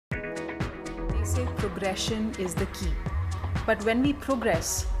They say progression is the key. But when we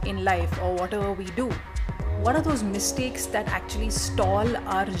progress in life or whatever we do, what are those mistakes that actually stall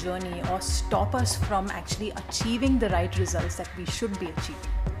our journey or stop us from actually achieving the right results that we should be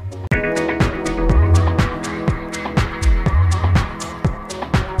achieving?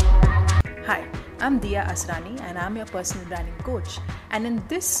 Hi, I'm Dia Asrani and I'm your personal branding coach. And in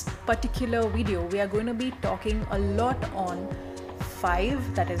this particular video, we are going to be talking a lot on five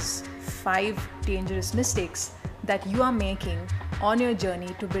dangerous mistakes that you are making on your journey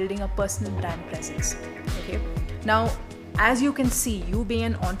to building a personal brand presence. Okay. Now, as you can see, you being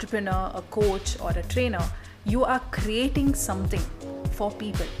an entrepreneur, a coach, or a trainer, you are creating something for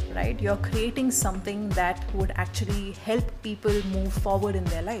people, right? You're creating something that would actually help people move forward in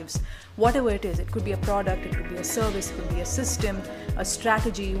their lives. Whatever it is, it could be a product, it could be a service, it could be a system, a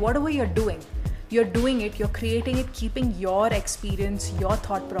strategy, whatever you're doing it, you're creating it, keeping your experience, your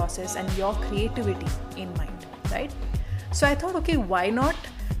thought process, and your creativity in mind, right? So I thought, okay, why not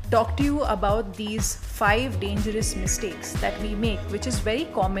talk to you about these 5 dangerous mistakes that we make, which is very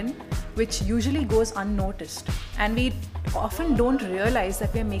common, which usually goes unnoticed, and we often don't realize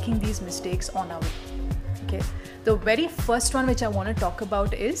that we're making these mistakes on our way. Okay, the very first one which I want to talk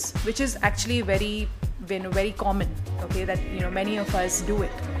about is, which is actually very common, okay, that many of us do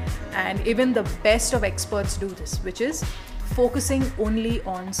it, and even the best of experts do this, which is focusing only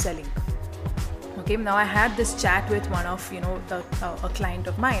on selling. Okay, now I had this chat with one of a client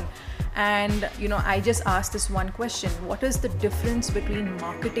of mine, and I just asked this one question: what is the difference between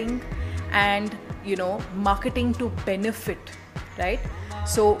marketing and marketing to benefit, right?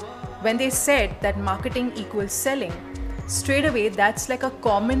 So when they said that marketing equals selling, straight away that's like a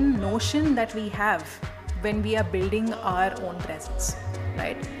common notion that we have when we are building our own presence,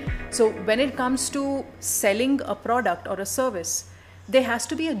 right? So when it comes to selling a product or a service, there has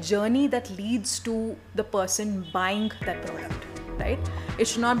to be a journey that leads to the person buying that product, right? It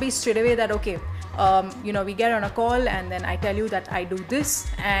should not be straight away that, okay, we get on a call and then I tell you that I do this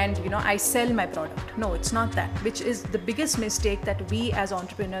and I sell my product. No, it's not that, which is the biggest mistake that we as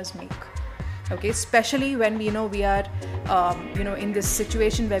entrepreneurs make. Okay, especially when we are in this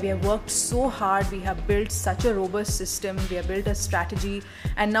situation where we have worked so hard, we have built such a robust system, we have built a strategy,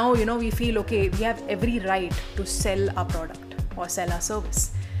 and now we feel, okay, we have every right to sell our product or sell our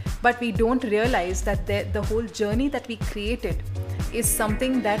service. But we don't realize that the whole journey that we created is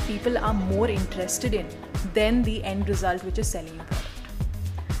something that people are more interested in than the end result, which is selling a product.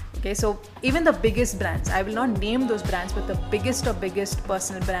 Okay, so even the biggest brands, I will not name those brands, but the biggest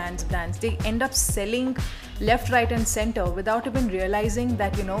personal brands, they end up selling left, right, and center without even realizing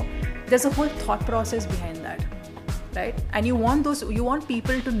that there's a whole thought process behind that, right? And you want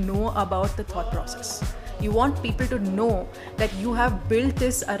people to know about the thought process. You want people to know that you have built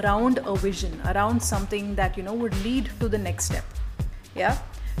this around a vision, around something that would lead to the next step. Yeah.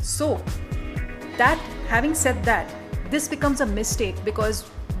 So that, having said that, this becomes a mistake because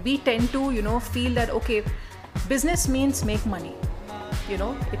we tend to feel that, okay, business means make money.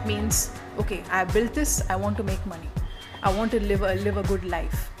 It means, okay, I built this, I want to make money, I want to live a good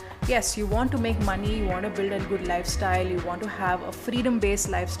life. Yes, you want to make money, you want to build a good lifestyle, you want to have a freedom-based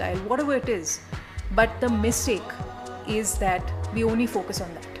lifestyle, whatever it is. But the mistake is that we only focus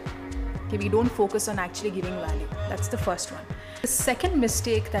on that. Okay, we don't focus on actually giving value. That's the first one. The second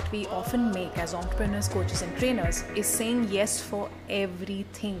mistake that we often make as entrepreneurs, coaches, and trainers is saying yes for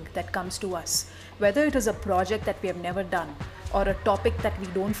everything that comes to us. Whether it is a project that we have never done, or a topic that we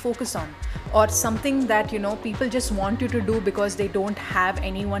don't focus on, or something that people just want you to do because they don't have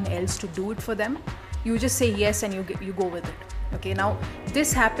anyone else to do it for them, you just say yes and you go with it. Okay, now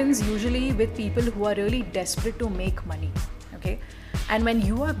this happens usually with people who are really desperate to make money. Okay, and when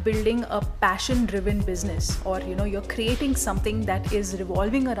you are building a passion-driven business, or you're creating something that is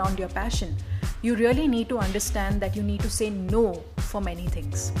revolving around your passion, you really need to understand that you need to say no for many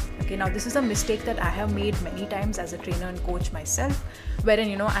things. Okay, now this is a mistake that I have made many times as a trainer and coach myself,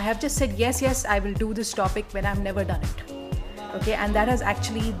 wherein I have just said yes, I will do this topic when I've never done it. Okay, and that has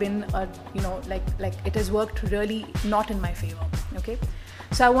actually been like it has worked really not in my favor. Okay,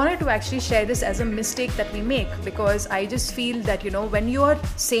 so I wanted to actually share this as a mistake that we make, because I just feel that when you are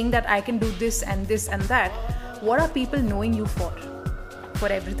saying that I can do this and that, what are people knowing you for? For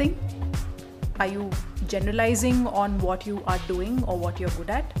everything? Are you generalizing on what you are doing or what you're good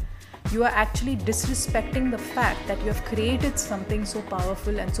at? You are actually disrespecting the fact that you have created something so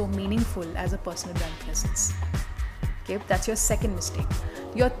powerful and so meaningful as a personal brand presence. Okay, that's your second mistake.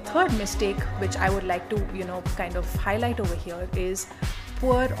 Your third mistake, which I would like to kind of highlight over here, is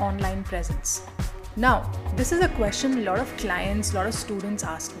poor online presence. Now, this is a question a lot of clients, a lot of students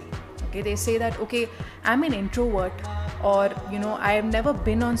ask me. Okay, they say that, okay, I'm an introvert, or I have never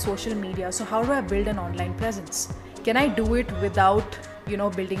been on social media, so how do I build an online presence? Can I do it without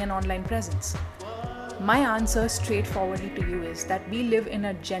building an online presence? My answer straightforwardly to you is that we live in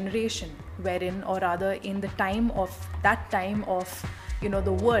a generation wherein, or rather in the time of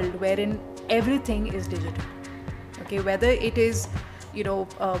the world wherein everything is digital. Okay, whether it is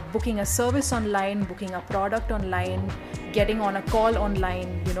booking a service online, booking a product online, getting on a call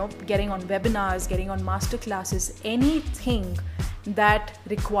online, getting on webinars, getting on master classes, anything that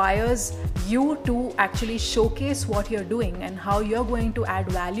requires you to actually showcase what you're doing and how you're going to add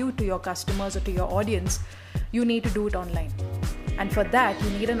value to your customers or to your audience, you need to do it online. And for that, you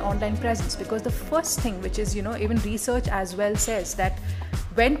need an online presence, because the first thing, which is, even research as well says that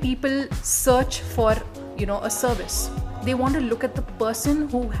when people search for, a service, they want to look at the person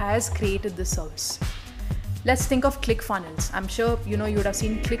who has created the service. Let's think of ClickFunnels. I'm sure, you would have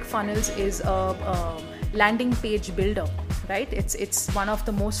seen ClickFunnels is a landing page builder, right? It's one of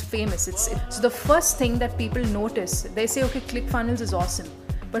the most famous. So the first thing that people notice, they say, okay, ClickFunnels is awesome,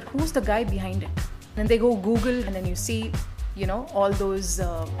 but who's the guy behind it? Then they go Google, and then you see, all those,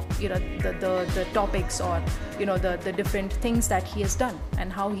 the topics, or, the different things that he has done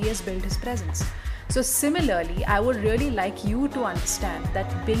and how he has built his presence. So similarly, I would really like you to understand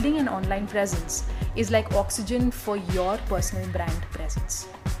that building an online presence is like oxygen for your personal brand presence.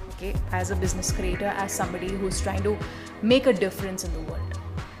 Okay, as a business creator, as somebody who's trying to make a difference in the world.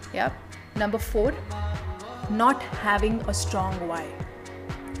 Yeah. Number 4, not having a strong why.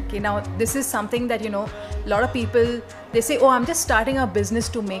 Okay, now this is something that, a lot of people, they say, oh, I'm just starting a business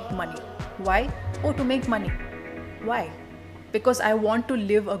to make money. Why? Oh, to make money. Why? Because I want to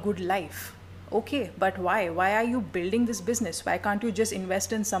live a good life. Okay, but why? Why are you building this business? Why can't you just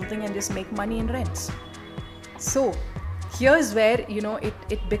invest in something and just make money in rents? So here's where,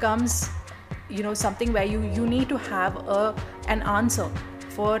 it becomes, something where you need to have an answer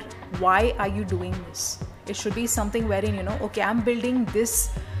for why are you doing this. It should be something wherein, okay, I'm building this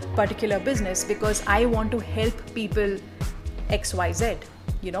particular business because I want to help people XYZ.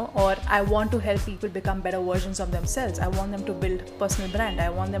 Or I want to help people become better versions of themselves. I want them to build personal brand. I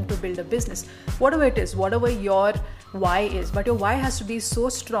want them to build a business. Whatever it is, whatever your why is, but your why has to be so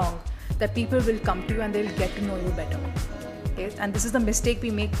strong that people will come to you and they'll get to know you better. Okay? And this is the mistake we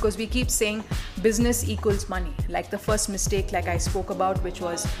make, because we keep saying business equals money. Like the first mistake, like I spoke about, which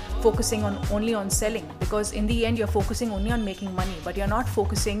was focusing only on selling, because in the end you're focusing only on making money, but you're not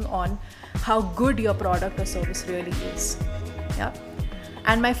focusing on how good your product or service really is. Yeah.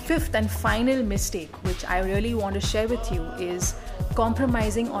 And my 5th and final mistake, which I really want to share with you, is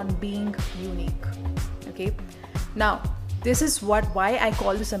compromising on being unique. Okay. Now, this is why I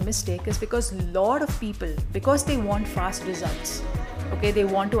call this a mistake, is because a lot of people, because they want fast results, okay, they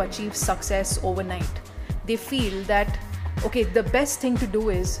want to achieve success overnight. They feel that, okay, the best thing to do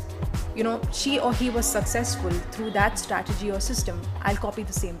is, she or he was successful through that strategy or system. I'll copy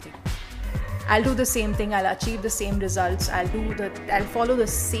the same thing. I'll do the same thing, I'll achieve the same results, I'll follow the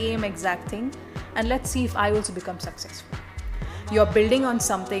same exact thing, and let's see if I also become successful. You're building on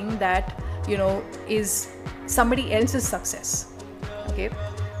something that, is somebody else's success. Okay.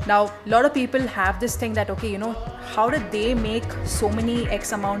 Now, a lot of people have this thing that, okay, how did they make so many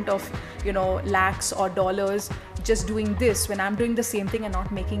X amount of, lakhs or dollars just doing this when I'm doing the same thing and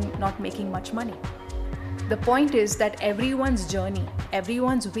not making much money? The point is that everyone's journey,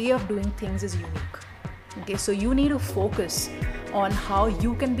 everyone's way of doing things is unique. Okay, so you need to focus on how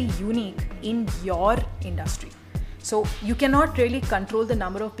you can be unique in your industry. So you cannot really control the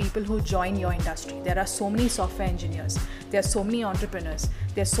number of people who join your industry. There are so many software engineers, there are so many entrepreneurs,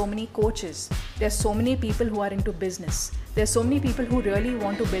 there are so many coaches, there are so many people who are into business, there are so many people who really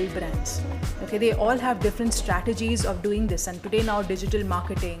want to build brands. Okay, they all have different strategies of doing this. And today now, digital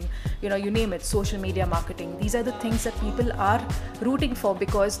marketing, you name it, social media marketing, these are the things that people are rooting for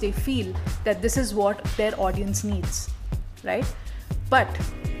because they feel that this is what their audience needs, right? But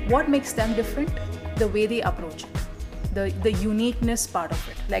what makes them different? The way they approach it, the uniqueness part of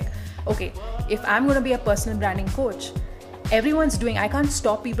it. Like, okay, if I'm going to be a personal branding coach, everyone's doing, I can't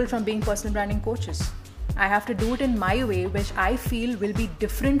stop people from being personal branding coaches. I have to do it in my way, which I feel will be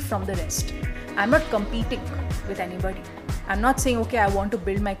different from the rest. I'm not competing with anybody. I'm not saying, okay, I want to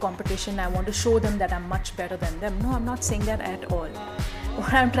build my competition, I want to show them that I'm much better than them. No, I'm not saying that at all.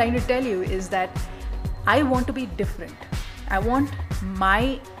 What I'm trying to tell you is that I want to be different. I want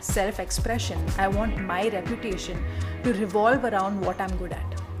my self-expression, I want my reputation to revolve around what I'm good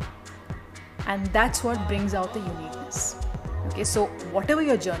at. And that's what brings out the uniqueness. Okay, so whatever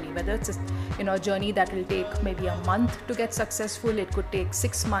your journey, whether it's a journey that will take maybe a month to get successful. It could take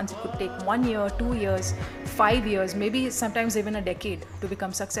 6 months, it could take 1 year, 2 years, 5 years, maybe sometimes even a decade to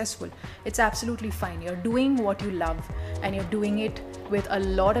become successful. It's absolutely fine. You're doing what you love, and you're doing it with a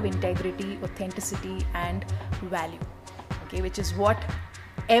lot of integrity, authenticity, and value. Okay, which is what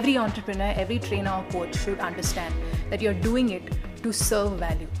every entrepreneur, every trainer or coach should understand, that you're doing it to serve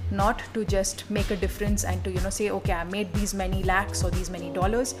value, not to just make a difference and to say, okay, I made these many lakhs or these many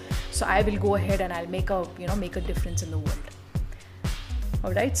dollars, so I will go ahead and I'll make a difference in the world.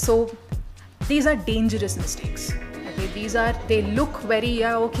 All right, so these are dangerous mistakes. Okay, they look very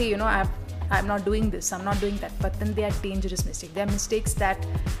I'm not doing this, I'm not doing that, but then they are dangerous mistakes. They are mistakes that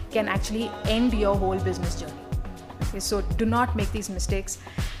can actually end your whole business journey. Okay, so do not make these mistakes,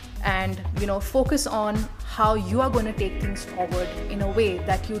 and focus on how you are going to take things forward in a way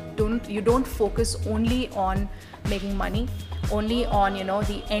that you don't focus only on making money, only on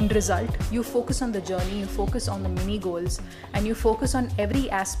the end result. You focus on the journey, you focus on the mini goals, and you focus on every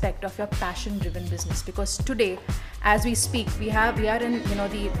aspect of your passion driven business. Because today, as we speak, we are in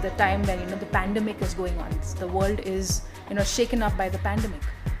the time when the pandemic is going on. The world is shaken up by the pandemic.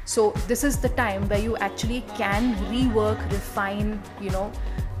 So this is the time where you actually can rework, refine,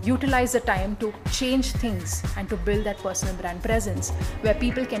 utilize the time to change things and to build that personal brand presence where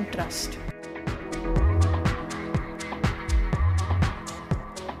people can trust.